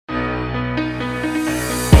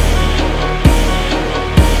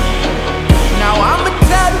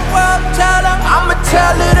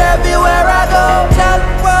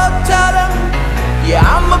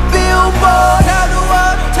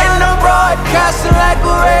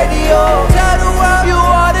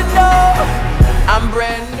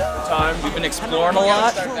exploring a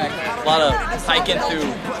lot of hiking through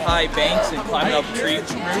high banks and climbing up tree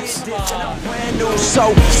roots.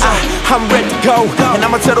 So I'm ready to go, and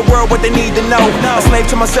I'ma tell the world what they need to know. A slave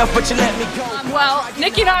to myself, but you let me go. Well,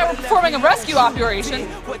 Nikki and I were performing a rescue operation,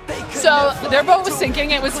 so their boat was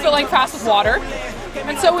sinking. It was filling fast with water,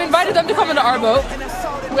 and so we invited them to come into our boat,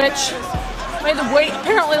 which made the weight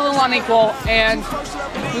apparently a little unequal, and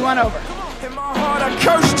we went over. In my heart I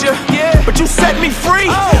cursed you, but you set me free.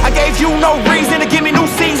 I gave you no reason to give me new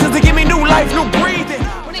seasons, to give me new life, new breathing.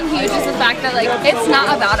 Something huge is the fact that, like, it's not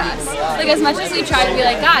about us. Like, as much as we try to be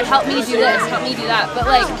like, God, help me do this, help me do that, but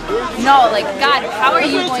like, no, like, God, how are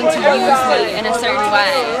you going to use me in a certain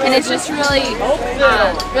way? And it's just really,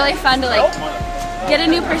 really fun to like get a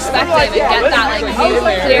new perspective and get that like new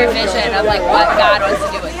clear vision of like what God wants to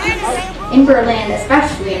do with us. In Berlin,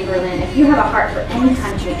 especially in Berlin, if you have a heart for any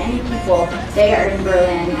country, any people, they are in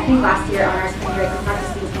Berlin. I think last year on our spring break we talked to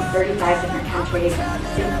students from 35 different countries.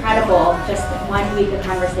 It's incredible, just 1 week of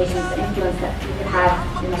conversations, the influence that you could have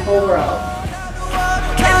in the whole world.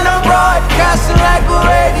 And I'm broadcasting like a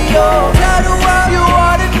radio. Tell the world you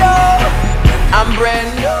want to know. I'm brand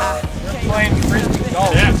new. Playing frisbee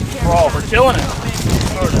golf. Yeah, we're killing it.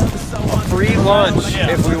 Free lunch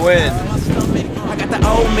if we win. I got the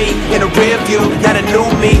old me in a rear view, got a new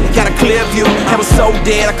me, got a clear view. I was so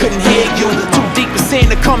dead I couldn't hear you. Too deep in sin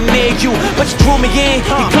to come near you, but you drew me in,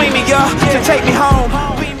 you clean me up to take me home.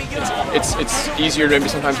 It's easier maybe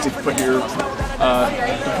sometimes to put your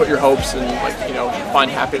hopes and, like, you know,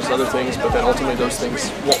 find happiness in other things, but then ultimately those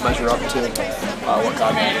things won't measure up to what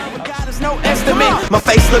God made. No estimate. My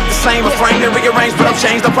face look the same, my frame and rearranged, but I'm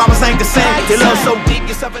changed. The promise ain't the same. Your love so deep,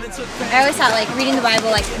 you suffered and took pain. I always thought like reading the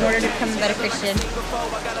Bible, like in order to become a better Christian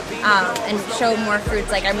and show more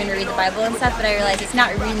fruits, like I'm going to read the Bible and stuff, but I realized it's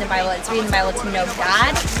not reading the Bible, it's reading the Bible to know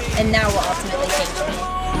God, and that will ultimately change me.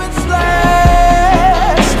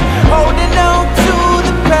 Holding on to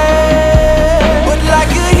the past, but like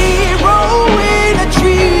a hero in a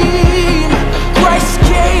dream, Christ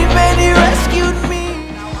came and he rescued me.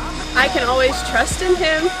 I can always trust in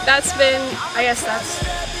him. That's been, I guess that's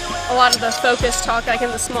a lot of the focus talk, like in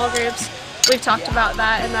the small groups. We've talked about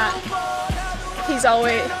that, and that he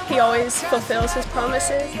always fulfills his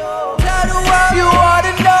promises. Tell the world you want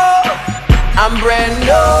to know. I'm brand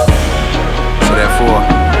new. So therefore,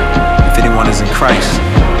 if anyone is in Christ,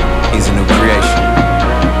 he's a new creation.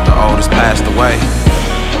 The old has passed away.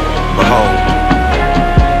 Behold,